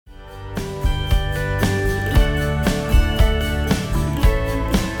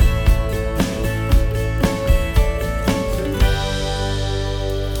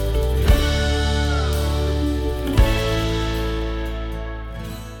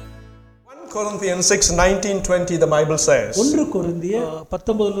Corinthians 6:19-20 the Bible says. 1 கொரிந்தியர்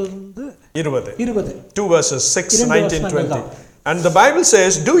 19 20. 2 verses 6:19-20. And the Bible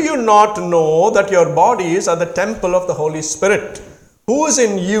says, "Do you not know that your bodies are the temple of the Holy Spirit, who is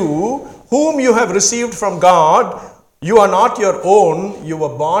in you, whom you have received from God? You are not your own, you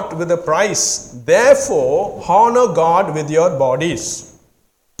were bought with a price. Therefore, honor God with your bodies."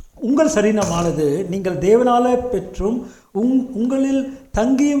 உங்கள் சரீரமானது நீங்கள் தேவனாலே பெற்றும் உங்களில்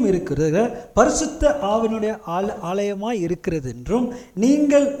தங்கியும் இருக்கிற பரிசுத்த ஆவியினுடைய ஆலயமாய் இருக்கிறது என்றும்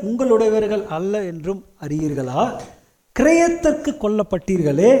நீங்கள் உங்களுடையவர்கள் அல்ல என்றும் அறியீர்களா? கிரயத்திற்கு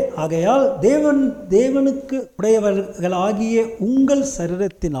கொல்லப்பட்டீர்களே, ஆகையால் தேவனுக்கு உடையவர்களாகிய உங்கள்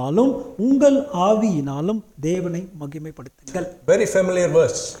சரீரத்தினாலும் உங்கள் ஆவியினாலும் தேவனை மகிமைப்படுத்துங்கள். Very familiar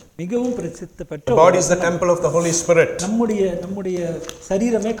verse. மிகவும் பிரசித்த பெற்ற The body is the temple of the Holy Spirit. நம்முடைய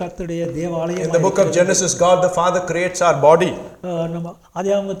சரீரமே கர்த்தருடைய தேவாலயம். In the book of Genesis, God the Father creates our body. நம்ம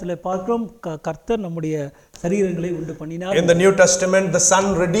ஆதியாகமத்திலே பார்க்கிறோம், கர்த்தர் நம்முடைய சரீரங்களை உண்டு பண்ணினார். In the New Testament, the Son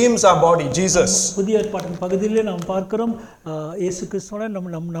redeems our body, Jesus. புதிய ஏற்பாட்டின் பகுதியிலே நாம் பார்க்கிறோம், இயேசு கிறிஸ்துவே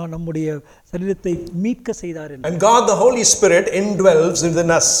நம்முடைய சரீரத்தை மீட்க செய்தார். And God the Holy Spirit indwells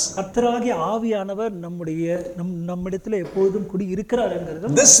within us. கர்த்தராகிய ஆவியானவர் நம்மிடத்திலே எப்பொழுதும் குடி இருக்கிறார்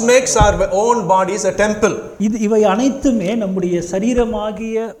என்கிறது. This makes our own bodies a temple. இவை அனைத்துமே நம்முடைய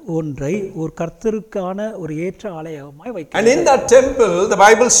சரீரமாகிய ஒன்றை ஒரு கர்த்தருக்கான ஒரு ஏற்ற ஆலயமாய் வைக்கிறது. And in that temple, the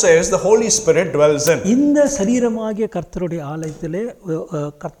Bible says, the Holy Spirit dwells in. இந்த சரீரமாகிய கர்த்தருடைய ஆலயத்திலே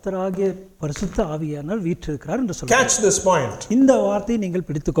கர்த்தராகிய பரிசுத்த ஆவியானவர் வீற்றிருக்கிறார் என்று சொல்றார். Catch this point. இந்த வார்த்தையை நீங்கள்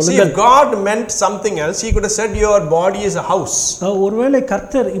பிடித்துக் See, கொள்ளுங்கள். if God meant something else, He could have said your body is a house. ஒருவேளை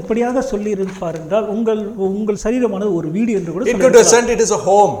கர்த்தர் இப்படியாக சொல்லி இருப்பார் என்றால் உங்கள் சரீரமானது ஒரு வீடு என்று கூட It could have said it is a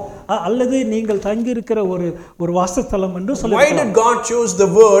home. அல்லது நீங்கள் தங்கி இருக்கிற ஒரு வாசஸ்தலம் என்று சொல்லலாம். Why did God choose the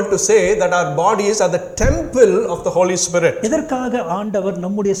word to say that our bodies are the temple of the Holy Spirit? எதற்காக ஆண்டவர்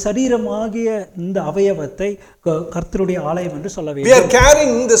நம்முடைய சரீரமாகிய இந்த அவயவத்தை கர்த்தருடைய ஆலயம் என்று சொல்ல வேண்டும்? We are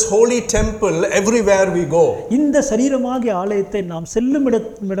carrying this holy temple everywhere we go. இந்த சரீரமாகிய ஆலயத்தை நாம் செல்லும்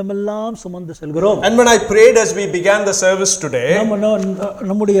இடமெல்லாம் சுமந்து செல்கிறோம். And when I prayed as we began the service today,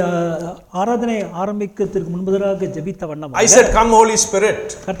 நம்முடைய ஆராதனை ஆரம்பிக்கிறதுக்கு முன்பதாக ஜெபித்த வண்ணமாக I said, "Come Holy Spirit."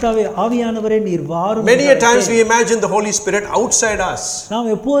 கர்த்தாவே ஆவியானவரே நீர் வாரும். Many a times we imagine the Holy Spirit outside us. நாம்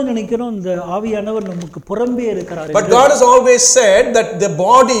எப்போது நினைக்கிறோம் இந்த ஆவியானவர் நமக்கு புறம்பே இருக்கிறார். But God has always said that the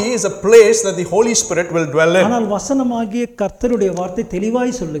body is a place that the Holy Spirit will dwell in. ஆனால் வசனமாகிய கர்த்தருடைய வார்த்தை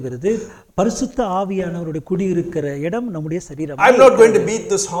தெளிவாய் சொல்லுகிறது, பரிசுத்த ஆவியானவருடைய குடியிருக்கிற இடம் நம்முடைய சரீரம். I'm not going to beat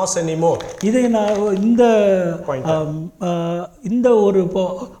this horse anymore. இதை நான் இந்த ஒரு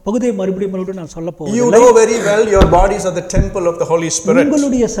பகுதியை மறுபடியும் நான் சொல்ல போகிறேன். You know very well your bodies are the temple of the Holy Spirit.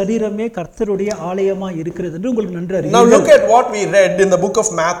 உங்களுடைய சரீரமே கர்த்தருடைய ஆலயமாய் இருக்கிறது என்று உங்களுக்கு நன்கு அறிவீர்கள். Now look at what we read in the book of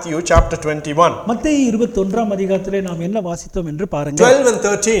Matthew chapter 21. மத்தேயு 21ஆம் அதிகாரத்திலே நாம் என்ன வாசித்தோம் என்று பாருங்கள். 12 and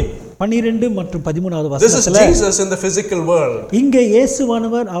 13. 12 மற்றும் 13வது This is வசனத்திலே Jesus in the physical world. இங்கே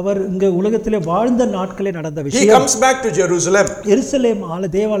இயேசுவானவர் அவர் இங்கே உலகத்திலே வாழ்ந்த நாட்களே நடந்த He விஷயம். comes back to Jerusalem. எருசலேம்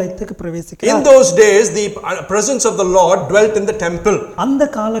தேவாலயத்துக்கு பிரவேசிக்கிறார். In those days the presence of the Lord dwelt in the temple. அந்த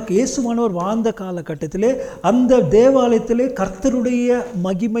இயேசுவானவர் வாழ்ந்த காலகட்டத்திலே அந்த தேவாலயத்திலே கர்த்தருடைய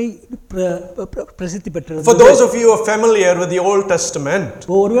மகிமை பிரசித்தி பெற்றது. For those of you who are familiar with the Old Testament,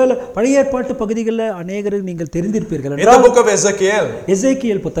 ஒருவேளை பழைய ஏற்பாட்டு பகுதிகளில் அநேகருக்கு நீங்கள் தெரிந்திருப்பீர்கள். in the book of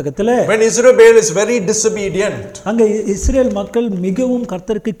எசேக்கியேல் புத்தகத்திலே when Israel is very disobedient, அங்க இஸ்ரேல் மக்கள் மிகவும்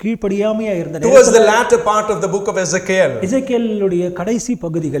கர்த்தருக்கு கீழ்ப்படியாமையா இருந்தனர். towards the latter part of the book of எசேக்கியேலுடைய கடைசி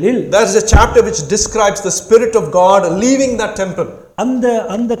பகுதிகளில் there is a chapter which describes the Spirit of God leaving that temple.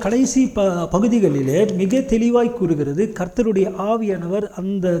 அந்த கடைசி பகுதிகளிலே மிக தெளிவாய் கூறுகிறது, கர்த்தருடைய ஆவியானவர்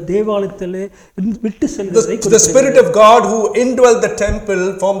அந்த தேவாலயத்திலே விட்டு செல்வதை. The Spirit of God who indwelt the temple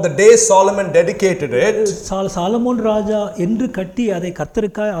from the day Solomon dedicated it. Solomon ராஜா என்று கட்டி அதை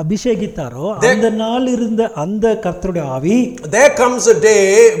கர்த்தருக்காய் அபிஷேகித்தாரோ அந்த நாள் இருந்த அந்த கர்த்தருடைய ஆவி. There comes a day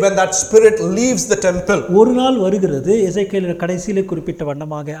when that Spirit leaves the temple. ஒரு நாள் வருகிறது, எசேக்கியேல் கடைசியிலே குறிப்பிட்ட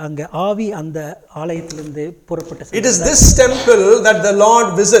வண்ணமாக அங்க ஆவி அந்த ஆலயத்திலிருந்து புறப்பட்டு. It is this temple that the Lord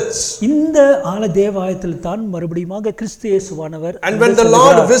visits. இந்த தேவாலயத்தில் தான் மறுபடியுமாக கிறிஸ்து இயேசுவானவர். And when the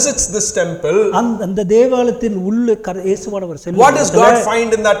Lord visits this temple, அந்த தேவாலயத்தின் உள்ள இயேசுவானவர் செல்லும். what does God find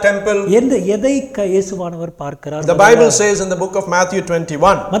in that temple? எதை இயேசுவானவர் பார்க்கிறார்? The Bible says in the book of Matthew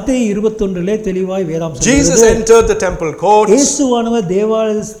 21, மத்தேயு 21லே தெளிவாய் வேதம் சொல்லுகிறது, Jesus entered the temple courts இயேசுவானவர்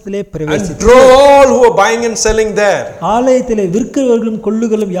தேவாலயத்திலே பிரவேசித்தார். and drew all who were buying and selling there. ஆலயத்திலே விற்கிறவர்களும்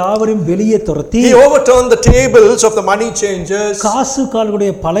கொள்ளுகளும் யாவரையும் வெளியே துரத்தி He overturned the tables of the money changers.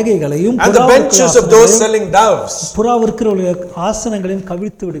 பாசுகாலுடைய பலகைகளையும் and the benches of those selling doves. புறா விற்கிறவர்களுடைய ஆசனங்களையும்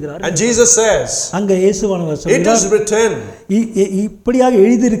கவிழ்த்து விடுகிறார். And Jesus says, அங்க இயேசுவானவர் it சொல்கிறார், is written, இப்படியாக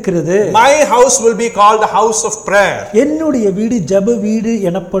எழுதியிருக்கிறது, my house will be called a house of prayer. என்னுடைய வீடு ஜெப வீடு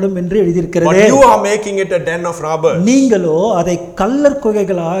எனப்படும் என்று எழுதியிருக்கிறது. But you are making it a den of robbers. நீங்களோ அதை கள்ளர்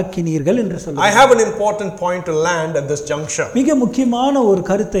குகைகள் ஆக்கினீர்கள் என்று சொல்லுகிறார். I have an important point to land at this juncture. மிக முக்கியமான ஒரு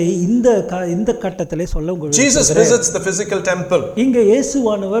கருத்தை இந்த கட்டத்திலே சொல்ல உங்களுக்கு Jesus visits the physical temple. இங்க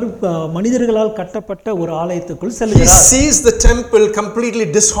இயேசுவானவர் மனிதர்களால் கட்டப்பட்ட ஒரு ஆலயத்துக்குள் He செல்கிறார். sees the temple completely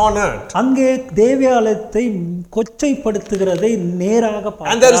dishonored. அங்கே தேவாலயத்தை கொச்சைப்படுத்துகிறதை நேராக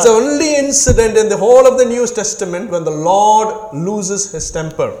பார்க்கிறார். And there is the only incident in the whole of the New Testament when the Lord loses his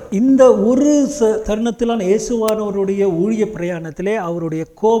temper. இந்த ஒரு தருணத்திலான இயேசுவானவருடைய ஊழிய பிரயாணத்திலே அவருடைய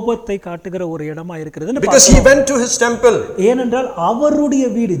கோபத்தை காட்டுகிற ஒரு இடமா இருக்கிறது. Because he went to his temple. ஏனென்றால் அவருடைய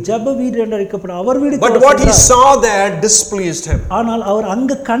வீடு ஜெப வீடு என்று அழைக்கப்படும் அவர் வீடு. But what he saw there displeased him. ஆனால் அவர்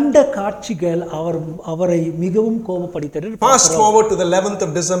அங்க கண்ட காட்சிகள் அவரை மிகவும் கோபப்படுத்தியது. Fast forward to the 11th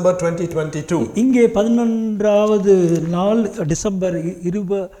of December 2022. இங்கே 11வது நாள் டிசம்பர்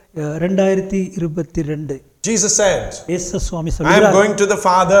 2022. Jesus said, இயேசு சுவாமி I சொல்கிறார், am going to the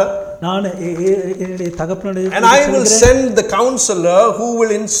Father நான் என்னுடைய தகப்பனுடைய and I will send the counselor who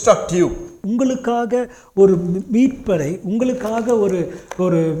will instruct you. உங்களுக்காக ஒரு மீட்பரை, உங்களுக்காக ஒரு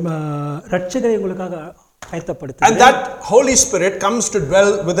இரட்சகரை உங்களுக்காக ஆயத்தப்படுத்துகிறேன். And that Holy Spirit comes to dwell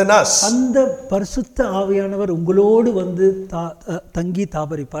within us. அந்த பரிசுத்த ஆவியானவர் உங்களோடு வந்து தங்கி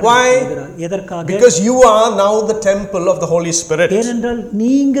தாபரிப்பார். எதற்காக? Because you are now the temple of the Holy Spirit. ஏனென்றால்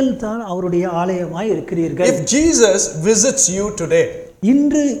நீங்கள் தான் அவருடைய ஆலயமாய் இருக்கிறீர்கள். If Jesus visits you today,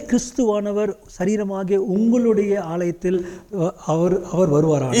 இன்று கிறிஸ்துவானவர் சரீரமாக உங்களுடைய ஆலயத்தில் அவர்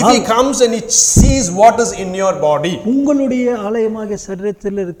வருவாரானால், if he comes and he sees what is in your body, உங்களுடைய ஆலயமாக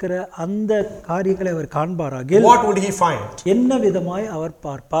சரீரத்தில் இருக்கிற அந்த காரியங்களை அவர் காண்பாராக, what would he find? என்ன விதமாய் அவர்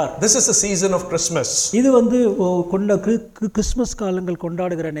பார்ப்பார்? This is the season of Christmas. இது வந்து கிறிஸ்துமஸ் காலங்கள்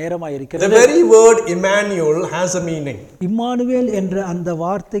கொண்டாடுகிற நேரமாய் இருக்கிறது. The very word Emmanuel has a meaning. Emmanuel என்ற அந்த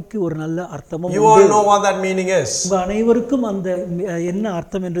வார்த்தைக்கு ஒரு நல்ல அர்த்தமும் You all know what that meaning is. உங்க அனைவருக்கும் அந்த என்ன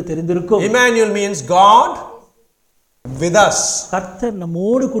அர்த்தம் என்று தெரிந்திருக்கும். Emmanuel means God with us. கர்த்தர்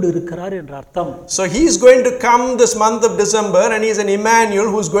நம்மோடு கூட இருக்கிறார் என்ற அர்த்தம். So he is going to come this month of December and he is an Emmanuel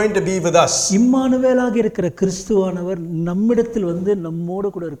who is going to be with us. இம்மானுவேலாக இருக்கிற கிறிஸ்துவானவர் நம்மிடத்தில் வந்து நம்மோடு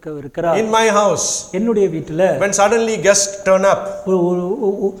கூட இருக்கிறார். In my house, என்னுடைய வீட்டில் when suddenly guests turn up,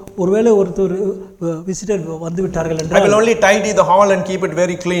 ஒருவேளை ஒருத்தர் விசிட்டர் வந்து விட்டார்கள் I என்றால், will only tidy the hall and keep it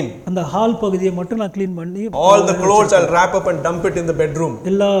very clean. அந்த ஹால் பகுதியை மட்டும் நான் க்ளீன் பண்ணி, all the clothes I'll wrap up and dump it in the bedroom.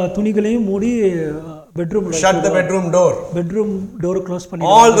 எல்லா துணிகளையும் மூடி பெட்ரூம்ல, shut the bedroom door. Bedroom door close பண்ணி,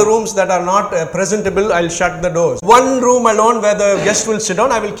 all the rooms that are not presentable I'll shut the doors. One room alone where the guest will sit down,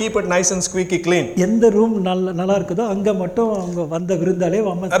 I will keep it nice and squeaky clean. எந்த room நல்லா இருக்குதோ அங்க மட்டும் அவங்க வந்த விருந்தாலே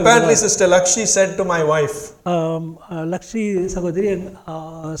அமர்ந்து. Apparently Sister Lakshmi said to my wife, Lakshmi சகோதரி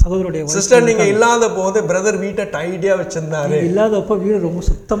சகோதரருடைய சிஸ்டர், நீங்க இல்லாத போது பிரதர் வீட்டை டைடியா வச்சிருந்தாரு, இல்லாதப்ப வீடு ரொம்ப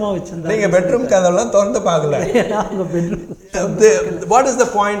சுத்தமா வச்சிருந்தாரு, நீங்க பெட்ரூம் கதவெல்லாம் திறந்து பார்க்கல. What is the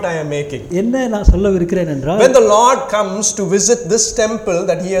point I am making? என்ன நான் சொல்ல இருக்கிறேன் என்றால், when the Lord comes to visit this temple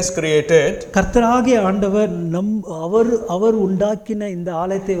that he has created, கர்த்தராகிய ஆண்டவர் அவர் உண்டாக்கின இந்த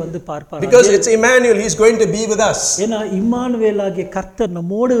ஆலயத்தை வந்து பார்ப்பார். because it's Emmanuel, he is going to be with us. ஏனா இம்மானுவேலாகிய கர்த்தர்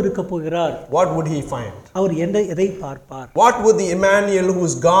நம்மோடு இருக்க போகிறார். What would he find? அவர் எதை பார்ப்பார்? What would the Emmanuel who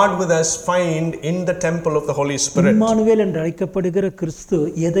is God with us find in the temple of the Holy Spirit? Immanuel என்று அழைக்கப்படுகிற கிறிஸ்து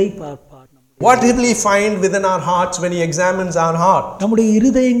எதை பார்ப்பார்? What will he find within our hearts when he examines our heart? நம்முடைய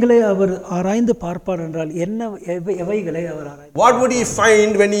இருதயங்களை அவர் ஆராய்ந்து பார்ப்பார் என்றால் என்ன எவைகளை அவர் ஆராய்ந்து? What would he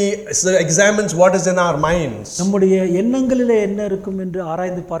find when he examines what is in our minds? நம்முடைய எண்ணங்களிலே என்ன இருக்கும் என்று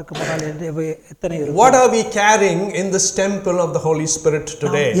ஆராய்ந்து பார்க்கப்பட்டால் எத்தனை இருக்கும்? What are we carrying in this temple of the Holy Spirit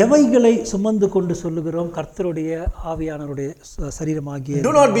today? எவைகளை சுமந்து கொண்டு சொல்லுகிறோம் கர்த்தருடைய ஆவியானவருடைய சரீரமாகிய?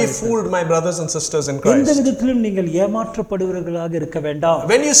 Do not be fooled, my brothers and sisters in Christ. எந்த விதத்திலும் நீங்கள் ஏமாற்றப்படுவர்களாக இருக்க வேண்டாம்.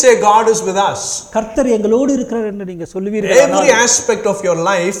 When you say God is with us, கர்த்தர் எங்களோடு இருக்கிறார் என்று நீங்க சொல்லுவீர்கள், every aspect of your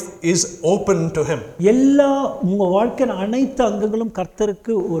life is open to him. எல்லா உங்க வாழ்க்கையின் அனைத்து அங்கங்களும்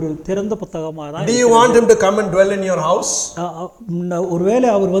கர்த்தருக்கு ஒரு திறந்த புத்தகமாக தான். Do you want him to come and dwell in your house? ஒருவேளை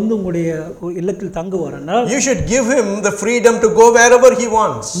அவர் வந்து உங்களுடைய இல்லத்தில் தங்குவார்னா, you should give him the freedom to go wherever he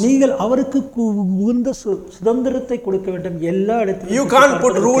wants. நீங்கள் அவருக்கு உகந்த சுதந்திரத்தை கொடுக்க வேண்டும் எல்லா இடத்திலும். You can't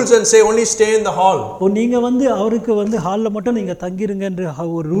put rules and say only stay in the hall. நீங்க வந்து அவருக்கு வந்து ஹால்ல மட்டும் நீங்க தங்கிருங்க என்று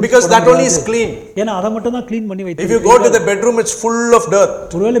ஒரு rule, because that only is clean. ஏனா அத மட்டும் தான் க்ளீன் பண்ணி வைத்து. If you go to the bedroom, it's full of dirt.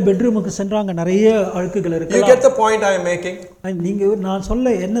 ஒருவேளை பெட்ரூமுக்கு சென்றாங்க நிறைய அழுக்குகள் இருக்கலாம். You get the point I am making? நீங்க நான்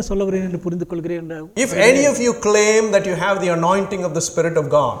என்ன சொல்ல வரேன் என்று புரிந்து கொள்கிறேன். If any of you claim that you have the anointing of the Spirit of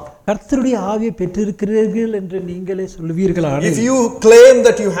God, கர்த்தருடைய ஆவியை பெற்றிருக்கிறீர்கள் என்று நீங்களே சொல்வீர்களானால், if you claim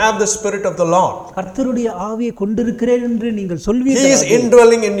that you have the Spirit of the Lord, கர்த்தருடைய ஆவியை கொண்டிருக்கிறேன் என்று நீங்கள் He is சொல்வீர்கள்,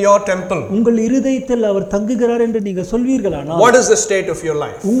 indwelling in your temple, உங்கள் இருதயத்தில் அவர் தங்குகிறார் என்று நீங்கள் சொல்வீர்களானால், what is the state of your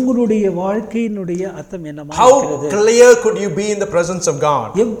life? உங்களுடைய வாழ்க்கையினுடைய அர்த்தம் என்னமா How இருக்கிறது? clear could you be in the presence of God?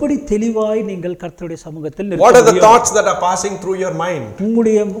 எப்படி தெளிவாய் நீங்கள் கர்த்தருடைய சமூகத்தில் நிற்க What are the முடியும்? thoughts that are passing through your mind?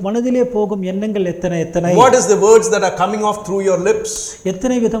 உங்களுடைய மனதிலே போகும் எண்ணங்கள் எத்தனை எத்தனை, What is the words that are coming off through your lips?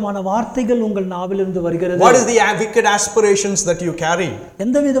 எத்தனை விதமான வார்த்தைகள் உங்கள் நாவிலிருந்து வருகிறது? What is the wicked aspirations that you carry?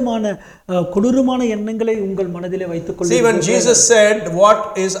 எந்த விதமான கொடூரமான எண்ணங்களை உங்கள் மனதிலே வைத்துக் See, when கொள்கிறீர்கள்? Jesus said what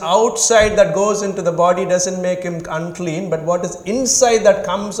is outside that goes into the body doesn't make him unclean, but what is inside that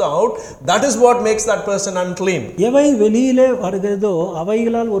comes out, that is what makes that person unclean. எவை வெளியிலே வருகிறதோ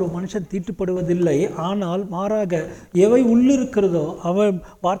அவைகளால் ஒரு மனுஷன் தீட்டுப்படுவதில்லை, ஆனால் மாறாக எவை உள்ளிருக்கிறதோ அவை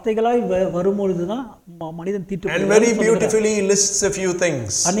வார்த்தைகளாய் வரும்பொழுதுதான் மனிதன் And தீட்டுப்படுகிறான். very beautifully he lists a few things.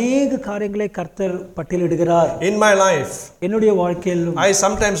 அநேக காரியங்களை கர்த்தர் பட்டியலிடுகிறார். In my life, என்னுடைய வாழ்க்கையிலும் I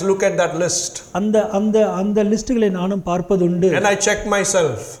sometimes look at that list அந்த அந்த அந்த லிஸ்டுகளை நானும் பார்ப்பதுண்டு. and I check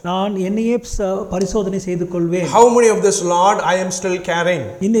myself. நான் என்னையே பரிசோதனை செய்து கொள்வேன். How many of this, Lord, I am still carrying?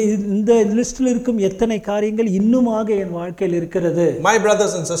 இந்த லிஸ்டில் இருக்கும் எத்தனை காரியங்கள் இன்னுமாக என் வாழ்க்கையில் இருக்கிறது? My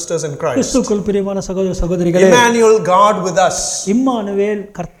brothers and sisters in Christ, கிறிஸ்துவுக்குள் பிரியமான சகோதர சகோதரிகளே, Emmanuel, God with us. Emmanuel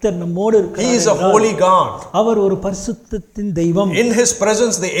கர்த்தர் நம்மோடு இருக்கிறார். He is a holy God. அவர் ஒரு பரிசுத்தத்தின் தெய்வம். In his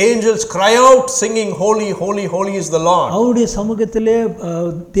presence the angels cry out singing, holy, holy, holy is the Lord. அவருடைய சமூகத்திலே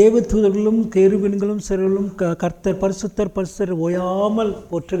தேவதூதர்களும் கேருபீன்களும் செருகளும் கர்த்தர் பரிசுத்தர் பரிசுத்தர் ஓயாமல்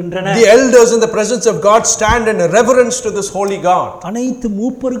போற்றுகின்றன. The elders in the presence of God stand in reverence to this holy God. அனைத்து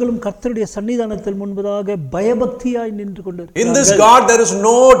மூப்பர்களும் கர்த்தருடைய சன்னிதானத்தில் முன்பதாக பயபக்தியாய் நின்று கொண்டிருக்கிறார்கள். In this God there is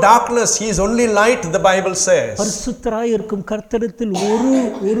no darkness, he is only light, the Bible says. பரிசுத்தராய் இருக்கும் கர்த்தரிடத்தில்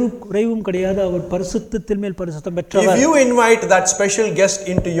ஒரு குறைவும் கிடையாது. அவர் பரிசுத்தத்தின் மேல் பரிசுத்தம் பெற்றவர். If you invite that special guest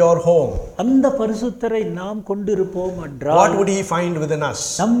into your home, அந்த பரிசுத்தரை நாம் கொண்டிருப்போம் என்றால் what would he find within us?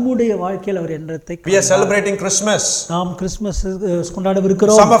 நம்முடைய வாழ்க்கையில் அவர் என்னத்தை We are celebrating Christmas. நாம் Christmas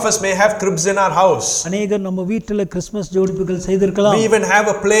கொண்டாடவிருக்கிறோம். Some of us may have cribs in our house. அநேகர் நம்ம வீட்டில் கிறிஸ்மஸ் ஜோடிப்புகள் செய்திருக்கலாம். We even have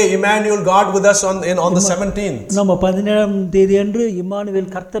a play, Emmanuel, God with us on the 17th. நம்ம 17ஆம் தேதி அன்று இம்மானுவேல்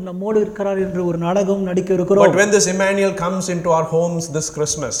கர்த்தர் நம்மோடு இருக்கிறார் என்று ஒரு நாடகம் நடிக்க இருக்கிறோம். But when this Emmanuel comes into our homes this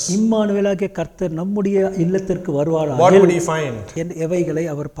Christmas, இம்மானுவேலாகிய கர்த்தர் நம்முடைய இல்லத்திற்கு வருவார். what would he find? எவைகளை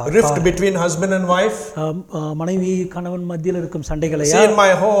அவர் பார்ப்பார்? Rift between husband and wife? மனைவி கணவன் மத்தியில் இருக்கும் சண்டைகளையா? See, in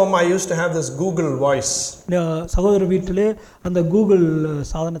my home I used to have this Google voice. சகோதர வீட்டிலே அந்த கூகுள்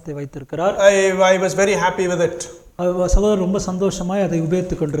சாதனத்தை வைத்திருக்கிறார். I was very happy with it. சகோதரர் ரொம்ப சந்தோஷமாய் அதை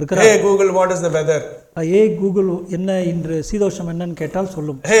உபயோகித்துக் கொண்டிருக்கிறார். Hey Google, what is the weather? Google என்ன இன்று சீதோஷம் என்னன்னு கேட்டால்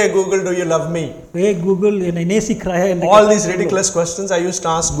சொல்லும். Hey Google, do you love me? Google என்னை நேசிக்கிறாயா என்று. All these ridiculous questions I used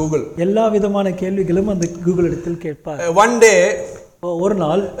to ask Google. எல்லா விதமான கேள்விகளும் அந்த கூகுள் இடத்தில் கேட்பார். One day ஒரு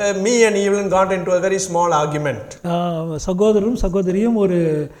நாள் me and Evelyn got into a very small argument. சகோதரரும் சகோதரியும் ஒரு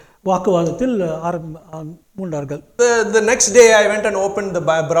வாக்குவாதத்தில் மூண்டார்கள். The next day I went and opened the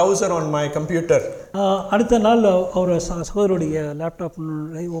browser on my computer. அடுத்த நாள் அவர் சகோதரருடைய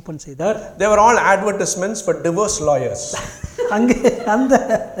லேப்டாப்பை ஓபன் செய்தார். They were all advertisements for divorce lawyers. அங்கே அந்த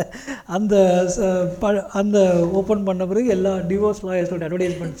அந்த அந்த ஓபன் பண்ண பிறகு எல்லா டிவோர்ஸ் லாயர்ஸோட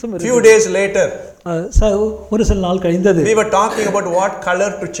அட்வர்டைஸ்மெண்ட்ஸும் few days later ஒரு சில நாள் கழிந்தது. we were talking about what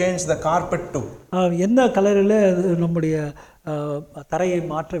color to change the carpet to. என்ன கலரில் நம்முடைய தரையை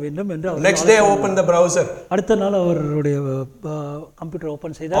மாற்ற வேண்டும் என்று. Next day I opened the browser. அடுத்த நாள் அவருடைய கம்ப்யூட்டர்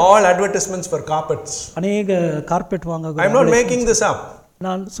ஓபன் செய்தார். All advertisements for carpets. அநேக கார்பெட் வாங்க. I'm not making this up.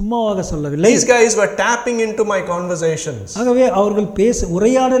 நான் சும்மாவாக சொல்லவில்லை. These guys were tapping into my conversations. ஆகவே அவர்கள்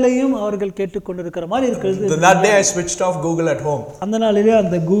உரையாடலையும் அவர்கள் கேட்டுக்கொண்டிருக்கிற மாதிரி இருக்கிறது. That day I switched off Google at home. அந்த நாளிலே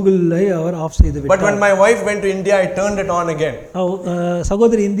அந்த கூகுளை அவர் ஆஃப் செய்து விட்டார். But when my wife went to India, I turned it on again.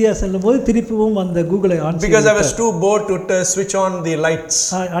 சகோதரி இந்தியா செல்லும்போது திருப்பியும் அந்த கூகுளை ஆன் செய்து. Because I was too bored to switch on the lights.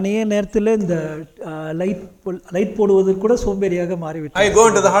 அநேக நேரத்தில் இந்த லைட் போடுவதற்கு கூட சோம்பேறியாக மாறிவிட்டார். I go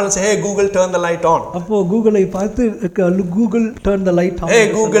into the house and say, hey Google, turn the light on. அப்போ கூகுளை பார்த்து Google turn the light on. Hey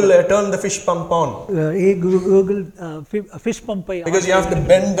Google, turn the fish pump on. Hey Google fish pump I. Because you have to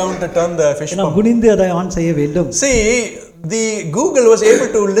bend down to turn the fish pump. குனிந்து அதை on செய்ய வேண்டும். See, the Google was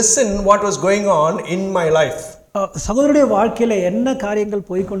able to listen what was going on in my life. சகோதரருடைய வாழ்க்கையில என்ன காரியங்கள்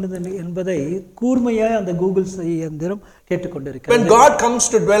போய்கொண்டது என்பதை கூர்மையாய் அந்த கூகுள் இயந்திரம் கேட்டுக்கொண்டிருக்கிறது. When God comes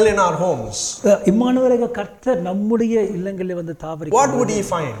to dwell in our homes, இம்மானுவேலாகிய கர்த்தர் நம்முடைய இல்லங்களில் வந்து தாவரி, what would he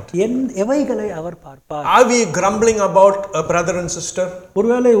find? எவைகளை அவர் பார்ப்பார்? Are we grumbling about a brother and sister?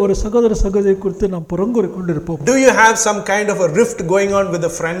 ஒருவேளை ஒரு சகோதர சகோதரி குறித்து நாம் புறங்கூறி கொண்டிருப்போம். Do you have some kind of a rift going on with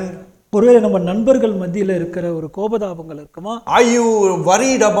a friend? ஒருவேளை நம்ம நண்பர்கள் மத்தியில இருக்கிற ஒரு கோபதாபங்கள் இருக்குமா? Are you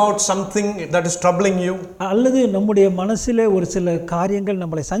worried about something that is troubling you? அல்லது நம்முடைய மனசிலே ஒரு சில காரியங்கள்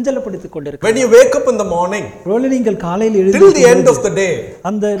நம்மளை சஞ்சலப்படுத்திக் கொண்டிருக்கு. When you wake up in the morning, ஒருவேளை நீங்கள் காலையில் எழுந்து till the end of the day,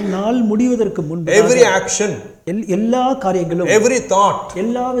 அந்த நாள் முடிவதற்கு முன்பு every action, எல்லா காரியங்களும், every thought,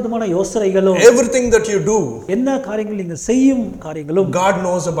 எல்லா விதமான யோசனைகளும், everything that you do, என்ன காரியங்கள் நீங்கள் செய்யும் காரியங்களும் God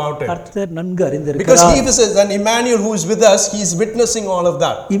knows about it. கர்த்தர் நன்கு அறிந்திருக்கிறார். Because he is an Emmanuel who is with us, he is witnessing all of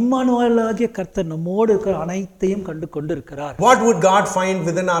that. இம்மானுவேலாகிய கர்த்தர் நம்மோடு இருக்கிற அனைத்தையும் கண்டு கொண்டிருக்கிறார். What would God find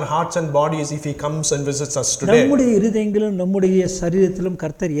within our hearts and bodies if he comes and visits us today? நம்முடைய இருதயங்களிலும் நம்முடைய சரீரத்திலும்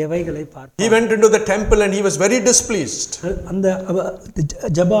கர்த்தர் எவைகளை பார்த்தார்? He went into the temple and he was very displeased. அந்த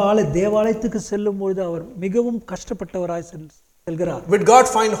ஜெப தேவாலயத்துக்கு செல்லும் பொழுது அவர் மிகவும் கஷ்டப்பட்டவராய் செல்கிறார். Would God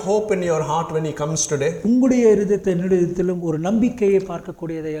find hope in your heart when he comes today? உங்களுடைய இருதயத்திலும் ஒரு நம்பிக்கையை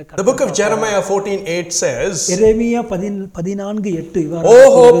பார்க்கக்கூடியதையா? The book of Jeremiah 14:8 says, Jeremiah 14:8 O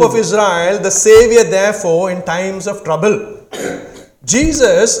hope of Israel, the savior therefore in times of trouble.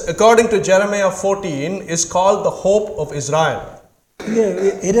 Jesus, according to Jeremiah 14, is called the hope of Israel.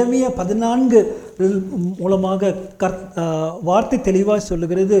 எரேமியா 14 மூலமாக வார்த்தை தெளிவாய்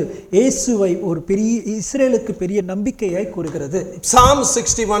சொல்லுகிறது, இயேசுவை ஒரு பெரிய இஸ்ரேலுக்கு பெரிய நம்பிக்கையாய் கூறுகிறது. Psalm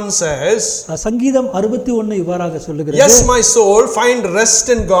 61 says, சங்கீதம் 61 இவ்வாறாக சொல்லுகிறது, Yes, my soul, find rest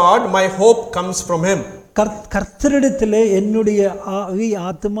in God, my hope comes from him. கர்த்தரிடத்திலே என்னுடைய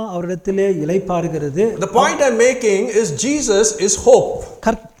ஆத்துமா அவரிடத்திலே இளைப்பாறுகிறது. The point I'm making is Jesus is hope.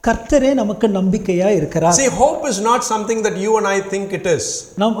 கர்த்தரே நமக்கு நம்பிக்கையா இருக்கிறார். See, hope is not something that you and I think it is.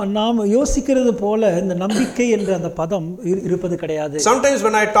 நாம் யோசிக்கிறது போல இந்த நம்பிக்கை என்ற அந்த பதம் இருப்பது கிடையாது. Sometimes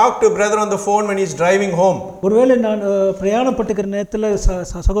when I talk to brother on the phone when he's driving home, ஒருவேளை நான் பிரயாணப்பட்டுக்கிற நேரத்துல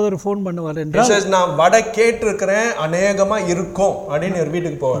சகோதரர் ஃபோன் பண்ணுவார் என்றால், he says, நான் வடை கேட்டிருக்கிறேன் அநேகமா இருக்கும் அப்படின்னு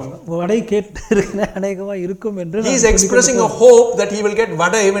வீட்டுக்கு போவார். வடை கேட்டிருக்கிறேன் அநேகமா இருக்கும் என்று he is expressing a hope that he will get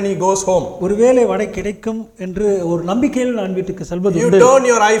vadai when he goes home. ஒருவேளை வடை கிடைக்கும் என்று ஒரு நம்பிக்கையில் நான் வீட்டுக்கு செல்வது உண்டு. You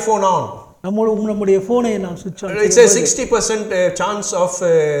turn your iPhone on. நம்முடைய போனை நாம் சுவிட்ச் on It's a 60% chance of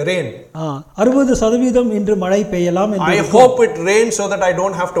rain. 60% இன்று மழை பெய்யலாம் என்று. I hope it rains so that I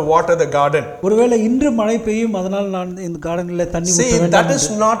don't have to water the garden. ஒருவேளை இன்று மழை பெய்யும், அதனால் நான் இந்த கார்டனில் தண்ணி ஊற்ற வேண்டாம். See, that is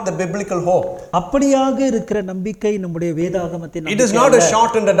not the biblical hope. அப்படியாக இருக்கிற நம்பிக்கை நம்முடைய வேதாகமத்தின் நம்பிக்கை. It is not a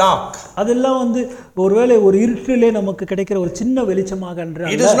shot in the dark. அதெல்லாம் ஒருவேளை ஒரு இருட்டிலே நமக்கு கிடைக்கிற ஒரு சின்ன வெளிச்சமாக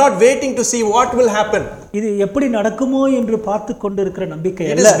அன்று. It is not waiting to see what will happen. இது எப்படி நடக்குமோ என்று பார்த்து கொண்டிருக்கிற நம்பிக்கை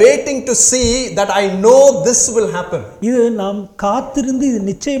அல்ல. It is waiting to see that I know this will happen. இது நாம் காத்திருந்து இது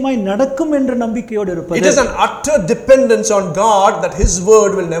நிச்சயமாய் நடக்கும் என்ற நம்பிக்கையோடு இருப்பது. It is an utter dependence on God that his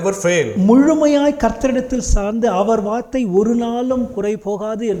word will never fail. முழுமையாய் கர்த்தரிடத்தில் சார்ந்து அவர் வார்த்தை ஒரு நாளும் குறை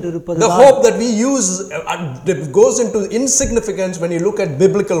போகாது என்று இருப்பது. The hope that we use goes into insignificance when you look at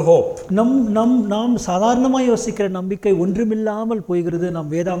biblical hope. நாம் சாதாரணமாய் யோசிக்கிற நம்பிக்கை ஒன்றுமில்லாமல் போகிறது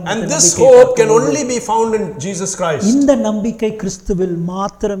நம் வேதாகமத்தின் நம்பிக்கை. And this நம்பிக்கை hope can only be found in Jesus Christ. இந்த நம்பிக்கை கிறிஸ்துவில்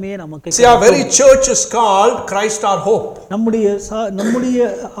மாத்திரமே நமக்கு. See, our very church is called Christ our hope. நம்முடைய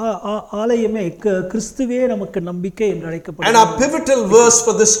ஆலயமே கிறிஸ்துவே நமக்கு நம்பிக்கை என்று அழைக்கப்படுகிறது. And our pivotal verse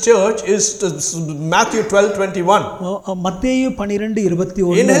for this church is Matthew 12:21. மத்தேயு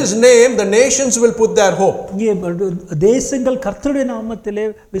 12:21. In his name the nations will put their hope. தேசங்கள் கர்த்தருடைய நாமத்திலே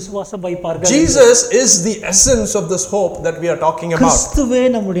விசுவாசம் வைப்பார்கள். Jesus is the essence of this hope that we are talking about. கிறிஸ்துவே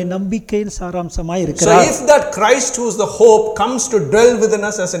நம்முடைய நம்பிக்கையின் சாராம்சமாய் இருக்கிறார். So if that Christ who is the hope comes to dwell within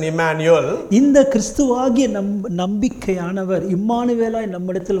us as an Emmanuel, இந்த கிறிஸ்துவாகிய நம்பிக்கையானவர் இம்மானுவேலாய்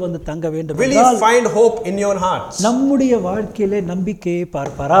நம்மிடத்தில் வந்து தங்க வேண்டும் என்றால், will you find hope in your hearts? நம்முடைய வாழ்க்கையிலே நம்பிக்கையை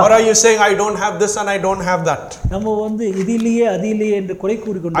பார்ப்பாரா? Or are you saying I don't have this and I don't have that? நம்ம இதிலேயே அதிலேயே என்று குறை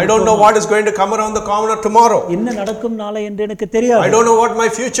கூறிக்கொண்டு, I don't know what is going to come around the corner tomorrow. என்ன நடக்கும் நாளை என்று எனக்கு தெரியாது. I don't know what my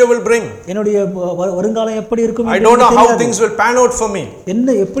future will bring. என்னுடைய வருங்காலம் எப்படி இருக்கும் என்று I don't know how things will pan out for me.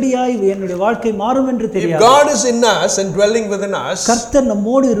 என்ன எப்படியாய் என்னுடைய வாழ்க்கை மாறும் என்று தெரியாது. If God is in us and dwelling within us, கர்த்தர்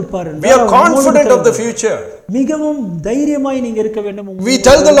நம்மோடு இருப்பார் என்றால், we are confident of the future. மிகவும் தைரியமாய் நீங்க இருக்க வேண்டும். We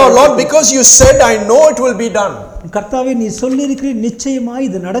tell the Lord, because you said, I know it will be done. கர்த்தாவே நீ சொல்லியிருக்கிறீர் நிச்சயமாய்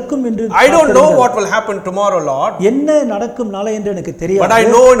இது நடக்கும் என்று. I don't know what will happen tomorrow, Lord. என்ன நடக்கும் நாளை என்று எனக்கு தெரியாது. But I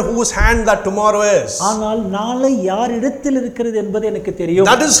know in whose hand that tomorrow is. ஆனால் நாளை யார் இடத்தில் இருக்கிறது என்பது எனக்கு தெரியும்.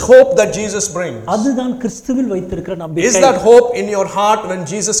 That is hope that Jesus brings. அதுதான் கிறிஸ்துவில் வைத்திருக்கிற நம்பிக்கை. Is that hope in your heart when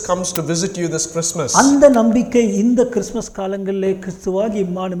Jesus comes to visit you this Christmas? அந்த நம்பிக்கை இந்த கிறிஸ்மஸ் காலங்களிலே கிறிஸ்துவாகிய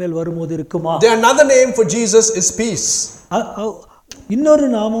இம்மானுவேல் வரும்போது இருக்குமா? The another name for Jesus is peace. இன்னொரு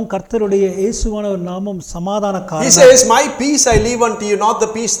நாமம் கர்த்தருடைய இயேசுவானவர் நாமம் He சமாதானக்காரர். says, my peace I leave unto you, not the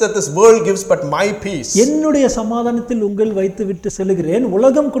peace that this world gives, but my peace. என்னுடைய சமாதானத்தில் உங்கள் வைத்து விட்டு செல்கிறேன்,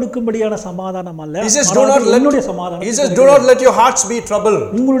 உலகம் கொடுக்கும்படியான சமாதானம் அல்ல, He says, do not என்னுடைய let, சமாதானம். he says, do not let your hearts be troubled.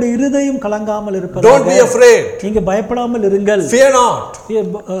 உங்களுடைய இருதயம் கலங்காமல் இருப்பதாக. Don't be afraid. நீங்க பயப்படாமல் இருங்கள். Fear not.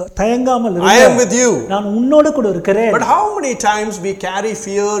 தயங்காமல் I இருங்கள். am with you. நான் உன்னோடு கூட இருக்கிறேன். But how many times we carry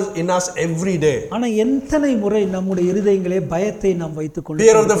fear in us every day? ஆனா எத்தனை முறை நம்முடைய இருதயங்களே பயத்தை நாம் வைத்துக் கொண்டு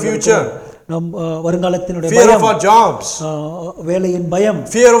Fear of the future. நம் வருங்காலத்தினுடைய Fear பயம், of our jobs. வேலையின் பயம்,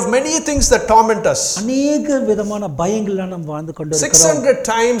 Fear of many things that torment us. அநேக விதமான பயங்கள்ல நாம் வாழ்ந்து கொண்டிருக்கிறோம். 600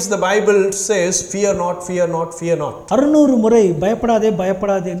 times the Bible says, fear not, fear not, fear not. 600 முறை பயப்படாதே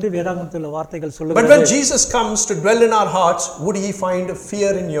பயப்படாதே என்று வேதாகமத்தில் வார்த்தைகள் But சொல்லுகிறது. when Jesus comes to dwell in our hearts, would he find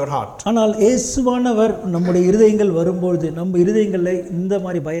fear in your heart? ஆனால் இயேசுவானவர் நம்முடைய இருதயங்கள் வரும்போது நம்ம இருதயங்களில் இந்த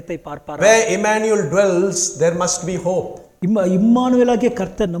மாதிரி பயத்தை பார்ப்பார். Where Emmanuel dwells, there must be hope. இம்மானுவேலாகிய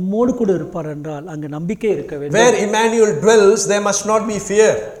கர்த்தர் நம்மோடு கூட இருப்பார் என்றால் அங்கு நம்பிக்கை இருக்க வேண்டும். Where Emmanuel dwells, there must not be fear.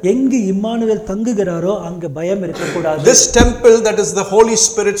 எங்கு இம்மானுவேல் தங்குகிறாரோ அங்கு பயம் இருக்கக்கூடாது. This temple that is the Holy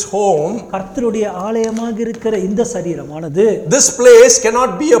Spirit's home, கர்த்தருடைய ஆலயமாக இருக்கிற இந்த சரீரமானது, this place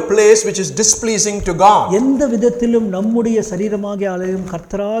cannot be a place which is displeasing to God. எந்த விதத்திலும் நம்முடைய சரீரமாகிய ஆலயம்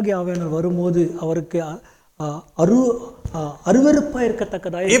கர்த்தராகிய ஆவியானவர் வரும்போது அவருக்கு அருவருப்பாய்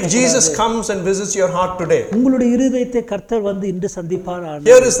இருக்கத்தக்கதாய். If Jesus comes and visits your heart today, உங்களுடைய இருதயத்தை கர்த்தர் வந்து இன்று சந்திப்பார்.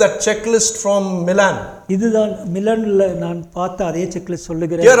 here is that checklist from Milan. இதுதான் மிலன்ல நான் பார்த்த அதே செக்லிஸ்ட்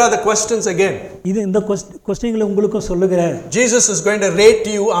சொல்லுகிறேன். Here are the questions again. இது இந்த क्वेश्चनங்களை உங்களுக்கும் சொல்லுகிறேன். Jesus is going to rate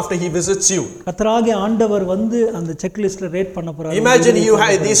you after he visits you. கர்த்தராகிய ஆண்டவர் வந்து அந்த செக்லிஸ்ட்ல ரேட் பண்ண போறார். Imagine you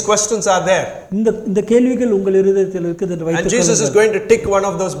have these questions are there. இந்த கேள்விகள் உங்கள் இருதயத்தில் இருக்குது என்று வைத்துக் And Jesus is going to tick one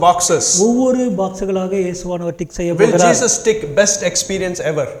of those boxes. ஒவ்வொரு பாக்ஸ்களாக இயேசுவானவர் டிக் செய்ய Will போகிறார். Jesus tick best experience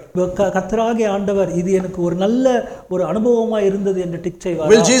ever? கர்த்தராகிய ஆண்டவர் இது எனக்கு ஒரு நல்ல ஒரு அனுபவமா இருந்தது என்று டிக் செய்வார்.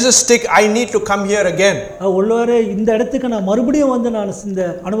 Will Jesus tick I need to come here again? ஒருவேளை இந்த இடத்துக்கு நான் மறுபடியும் வந்து நான் இந்த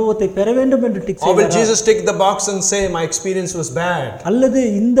அனுபவத்தை பெற வேண்டும் என்று டிக் Or will செய்வார். Jesus tick the box and say my experience was bad? அல்லது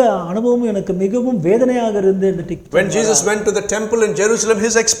இந்த அனுபவம் எனக்கு மிகவும் வேதனையாக இருந்தது என்று Dick. When Jesus went to the temple in Jerusalem,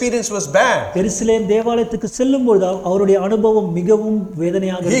 his experience was bad. எருசலேம் தேவாலயத்துக்கு செல்லும்போது அவருடைய அனுபவம் மிகவும்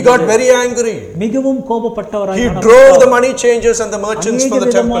வேதனையாக இருந்தது. He got very angry. மிகவும் கோபப்பட்டவராய் He drove the money changers and the merchants from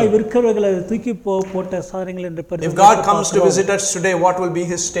the temple. விற்கிறவர்களை தூக்கி போட்ட சாதனைகள் என்று பெரிய. If God comes to visit us today, what will be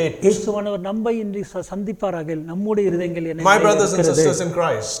his state? இயேசுவானவர் நம்மை இன்று சந்திப்பாராக நம்முடைய இருதயங்கள் என்ன? My brothers and sisters in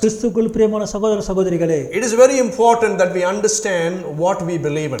Christ, கிறிஸ்துவுக்குள் பிரியமான சகோதர சகோதரிகளே, it is very important that we understand what we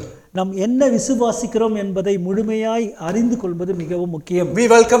believe in. நாம் என்ன விசுவாசிக்கிறோம் என்பதை முழுமையாய் அறிந்து கொள்வது மிகவும் முக்கியம். We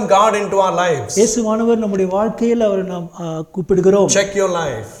welcome God into our lives. இயேசுவானவர் நம்முடைய வாழ்க்கையில் அவரை நாம் கூப்பிடுகிறோம். Check your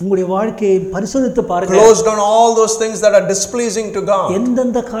life. உங்களுடைய வாழ்க்கையை பரிசோதித்து பாருங்க. Close down all those things that are displeasing to God.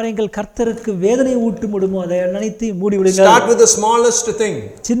 எந்தெந்த காரியங்கள் கர்த்தருக்கு வேதனை ஊட்டும் விடுமோ அதை அனைத்தையும் மூடி விடுங்க. Start with the smallest thing.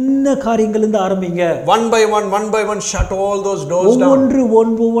 சின்ன காரியங்களில் இருந்து ஆரம்பிங்க. One by one shut all those doors down.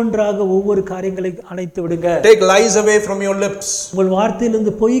 ஒவ்வொன்றாக ஒவ்வொரு காரியங்களை அணைத்து விடுங்க. Take lies away from your lips. உங்கள்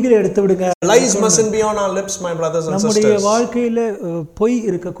வார்த்தையிலிருந்து பொய்களை எடுத்து விடுங்க. Lies mustn't be on our lips, my brothers and sisters. நம்முடைய வாழ்க்கையில பொய்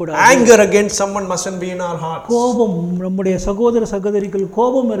இருக்க கூடாது. Anger against someone mustn't be in our hearts. கோபம் நம்முடைய சகோதர சகோதரிகள்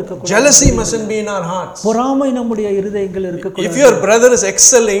கோபம் இருக்க கூடாது. Jealousy mustn't be in our hearts. பொறாமை நம்முடைய இருதயங்கள் இருக்க கூடாது. If your brother is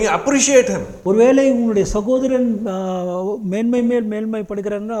excelling, appreciate him. ஒருவேளை உங்களுடைய சகோதரன் மேன்மை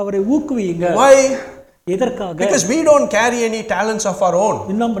படுகிறார் அவரை ஊக்குவியுங்க. Why? எதற்காக? Because we don't carry any talents of our own.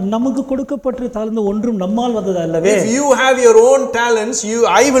 நமக்கு கொடுக்கப்பட்ட தாளந்து ஒன்றும் நம்மால் வந்தது அல்லவே. If you have your own talents,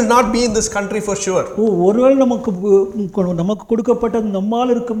 I will not be in this country for sure. ஒருவேளை நமக்கு கொடுக்கப்பட்டது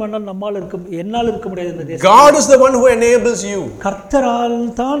நம்மால் இருக்குமானால் நம்மால் இருக்கும் என்னால் இருக்க முடியாது இந்த தேசம். God is the one who enables you. கர்த்தரால்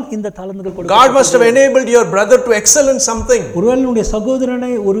தான் இந்த தாளந்துகள் கொடுக்கப்பட்டது. God must have enabled your brother to excel in something. ஒருவேளை உங்களுடைய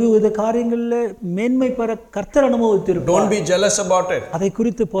சகோதரனை ஒருவித காரியங்களில் மேன்மை பெற கர்த்தர் அனுமதித்திருப்பார். Don't be jealous about it. அதை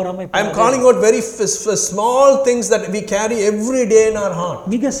குறித்து பொறாமை. I am calling out very small things that we carry every day in our heart.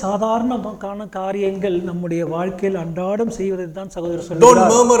 மிக சாதாரணமான காரியங்கள் நம்முடைய வாழ்க்கையில் அன்றாடம் செய்வதை தான் சகோதரர் சொல்றார். Don't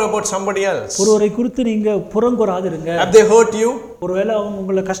murmur about somebody else. ஒருவரை குறித்து நீங்க புறங்கூறாதிருங்க. Have they hurt you? ஒருவேளை அவங்க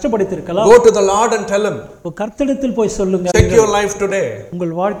உங்களை கஷ்டப்படுத்தியிருக்கலாம். Go to the Lord and tell him. கர்த்தரிடத்தில் போய் சொல்லுங்க. Check your life today.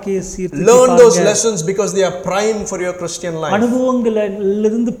 உங்கள் வாழ்க்கையை சீர்தூக்கி Learn those lessons because they are prime for your Christian life.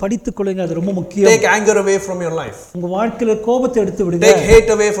 அனுபவங்களிலிருந்து படித்துக் கொள்ளுங்க, அது ரொம்ப முக்கியம். Take anger away from your life. உங்க வாழ்க்கையில கோபத்தை எடுத்து விடுங்க. Take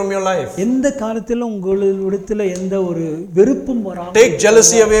hate away from your life. எந்த காலத்திலும் உங்களிடத்தில் எந்த ஒரு வெறுப்பும் வராமல் Take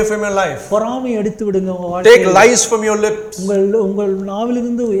jealousy away from your life. பொறாமை எடுத்து விடுங்க உங்க Take வாழ்க்கையில. lies from your lips. உங்கள்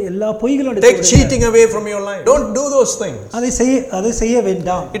நாவிலிருந்து எல்லா பொய்களும் எடுத்து Take விடுங்க. cheating away from your life. Don't do those things. அதை செய்ய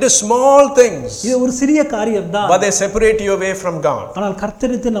வேண்டாம். It is small things, இது ஒரு சிறிய காரியம் தான். but they separate you away from God. ஆனால்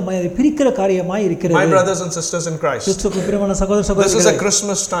கர்த்தரிடத்தில் நம்மை அதை பிரிக்கிற காரியமாய் இருக்கிறது. My brothers and sisters in Christ, கிறிஸ்துவுக்குள் பிரியமான சகோதர this is சகோதரிகளே, a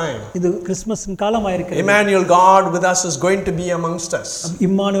Christmas time. இது கிறிஸ்துமஸின் காலமாய் இருக்கிறது. Emmanuel, God with us, is going to be amongst us.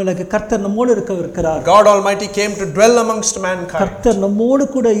 இம்மானுவேலுக்கு கர்த்தர் நம்மோடு இருக்கிறார். God Almighty came to dwell amongst mankind. கர்த்தர் நம்மோடு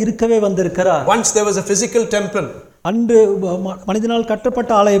கூட இருக்கவே வந்திருக்கிறார். Once there was a physical temple, அன்று மனிதனால்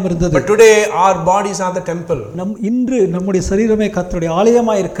கட்டப்பட்ட ஆலயம் இருந்தது. but today our bodies are the temple. இன்று நம்முடைய சரீரமே கர்த்தருடைய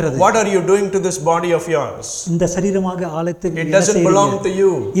ஆலயமாய் இருக்கிறது. What are you doing to this body of yours? இந்த சரீரமாக ஆலயத்துக்கு It doesn't belong to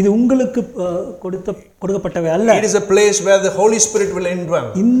you. இது உங்களுக்கு கொடுக்கப்பட்டவை அல்ல. It is a place where the Holy Spirit will indwell.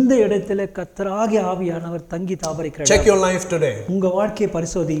 இந்த இடத்திலே கர்த்தராகிய ஆவியானவர் தங்கி தாபரிக்கிறார். Check your life today. உங்க வாழ்க்கையை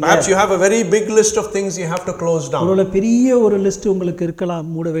பரிசோதிங்க. Perhaps you have a very big list of things you have to close down. ஒருவேளை பெரிய ஒரு லிஸ்ட் உங்களுக்கு இருக்கலாம்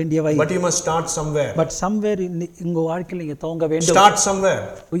மூட வேண்டியவை. But you must start somewhere. But somewhere உங்க வாழ்க்கையில நீங்க துவங்க வேண்டும். Start somewhere.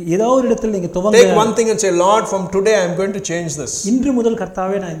 ஏதோ ஒரு இடத்துல நீங்க துவங்க. Take one thing and say, Lord, from today I am going to change this. இன்று முதல்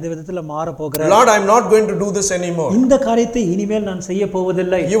கர்த்தாவே நான் இந்த விதத்துல மாற போகிறேன். Lord, I am not going to do this anymore. இந்த காரியத்தை இனிமேல் நான் செய்ய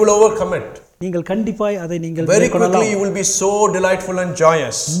போவதில்லை. You will overcome it. நீங்கள் கண்டிப்பாய் அதை நீங்கள் very quickly you will be so delightful and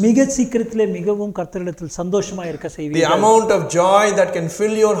joyous. மிக சீக்கிரத்திலே மிகவும் கர்த்தரிடத்தில் சந்தோஷமா இருக்க செய்வீர்கள். The amount of joy that can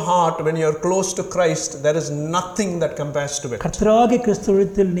fill your heart when you are close to Christ, there is nothing that compares to it. கர்த்தராகிய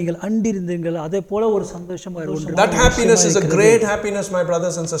கிறிஸ்துவிடத்தில் நீங்கள் அண்டிருந்தீர்கள் அதே போல ஒரு சந்தோஷம் ஒன்று. That happiness is a great happiness, my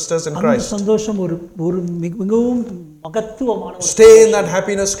brothers and sisters in Christ. அந்த சந்தோஷம் ஒரு மிகவும் மகத்துவமான. Stay in that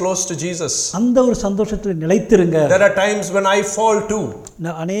happiness close to Jesus. அந்த ஒரு சந்தோஷத்தில் நிலைத்திருங்க. There are times when I fall too.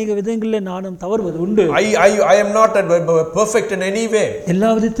 அநேக விதங்களில் நானும் தவறுவது உண்டு. I am not perfect in any way. எல்லா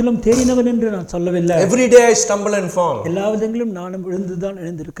விதத்திலும் தேறினவன் என்று நான் சொல்லவில்லை. Every day I stumble and fall. எல்லா விதங்களிலும் நானும் விழுந்துதான்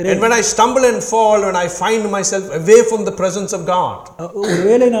எழுந்திருக்கிறேன். And when I stumble and fall, when I find myself away from the presence of God,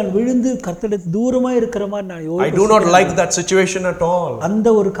 ஒருவேளை நான் விழுந்து கர்த்தருக்கு தூரமா இருக்கிற மாதிரி நான் I do not like that situation at all. அந்த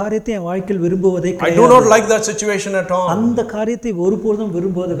ஒரு காரியத்தை என் வாழ்க்கையில் விரும்புவதே கிடையாது. I do not like that situation at all. அந்த காரியத்தை ஒருபோதும்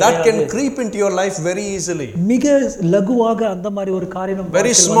விரும்புவது that can creep into your life very easily. மிக லகுவாக அந்த மாதிரி ஒரு காரியம்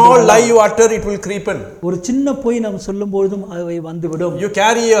very small lie you utter, it will creep in. ஒரு சின்ன பொய் நாம் சொல்லும் பொழுதும் அவை வந்துவிடும். You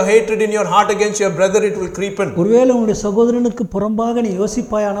carry your hatred in your heart against your brother, it will creep in. ஒருவேளை உங்களுடைய சகோதரனுக்கு புறம்பாக நீ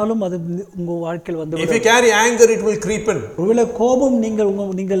யோசிப்பாயானாலும் அது உங்க வாழ்க்கையில் வந்துவிடும். if you carry anger, it will creep in. ஒருவேளை கோபம்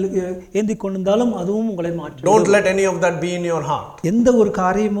நீங்கள் ஏந்தி கொண்டாலும் அதுவும் உங்களை மாற்றும். don't let any of that be in your heart. எந்த ஒரு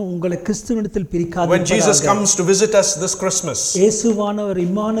காரியமும் உங்களை கிறிஸ்துவினிடத்தில் பிரிக்காது. when Jesus comes to visit us this Christmas, இயேசுவானவர்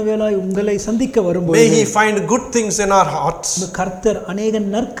இம்மானுவேலாய் உங்களை சந்திக்க வரும்போது, may he find good things in our hearts. கர்த்தர் அநேக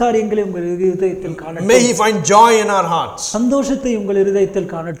நற்காரியங்களை உங்கள் இதயத்தில் காணட்டும். may he find joy in our hearts. சந்தோஷத்தை உங்கள் இதயத்தில்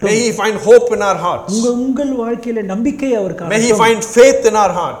காணட்டும். may he find hope in our hearts. உங்கள் வாழ்க்கையில நம்பிக்கையை அவர் காணட்டும். may he find faith in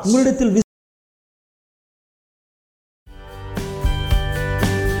our hearts. உங்களிடத்தில்